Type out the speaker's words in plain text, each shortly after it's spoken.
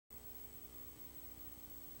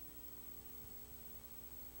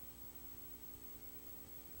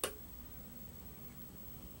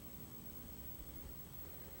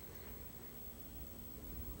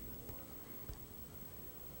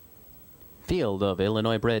Field of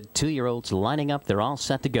Illinois-bred 2-year-olds lining up. They're all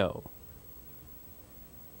set to go.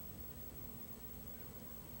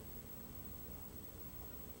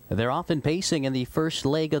 They're off and pacing in the first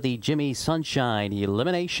leg of the Jimmy Sunshine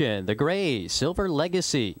Elimination. The gray, Silver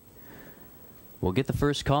Legacy. We'll get the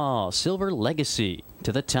first call. Silver Legacy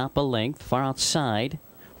to the top a length, far outside.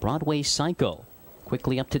 Broadway Cycle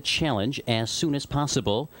quickly up to challenge as soon as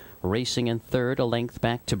possible. Racing in third, a length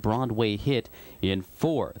back to Broadway Hit in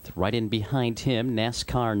fourth. Right in behind him,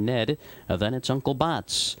 NASCAR Ned. Then it's Uncle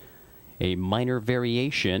Bots. A minor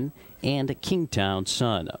variation and Kingtown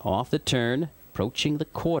Sun. Off the turn, approaching the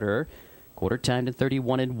quarter. Quarter timed in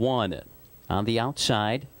 31-1. On the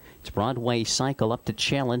outside, it's Broadway Cycle up to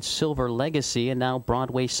challenge Silver Legacy, and now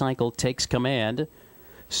Broadway Cycle takes command.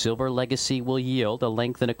 Silver Legacy will yield a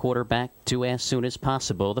length and a quarter back to as soon as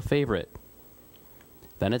possible, the favorite.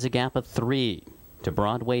 Then it's a gap of 3 to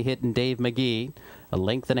Broadway Hit and Dave McGee. A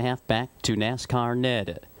length and a half back to NASCAR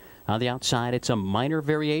Ned. On the outside, it's a minor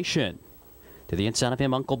variation. To the inside of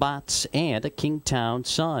him, Uncle Bots and a Kingtown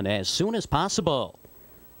Sun as soon as possible.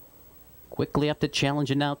 Quickly up to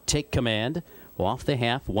challenge and now take command. Off the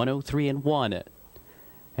half, 103-1.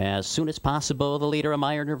 As soon as possible, the leader, a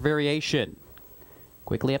minor variation.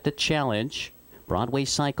 Quickly up to challenge. Broadway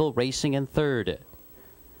Cycle racing in third.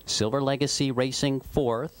 Silver Legacy racing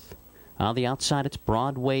fourth. On the outside, it's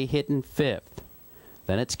Broadway Hit in fifth.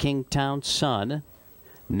 Then it's Kingtown Sun,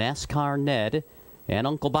 NASCAR Ned, and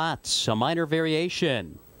Uncle Bots. A minor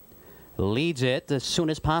variation. Leads it as soon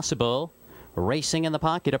as possible. Racing in the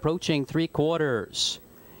pocket, approaching 3/4.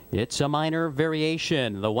 It's a minor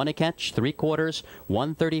variation. The one to catch, 3/4,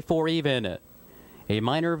 134 even. A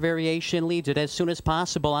minor variation leads it as soon as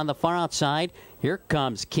possible on the far outside. Here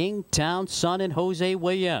comes Kingtown Sun and Jose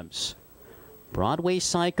Williams. Broadway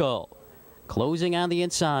Cycle closing on the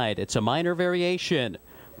inside. It's a minor variation.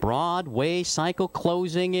 Broadway Cycle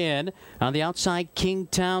closing in. On the outside,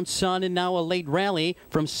 Kingtown Sun, and now a late rally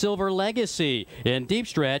from Silver Legacy. In deep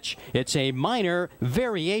stretch, it's a minor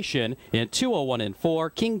variation in 201-4,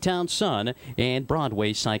 Kingtown Sun and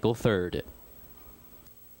Broadway Cycle third.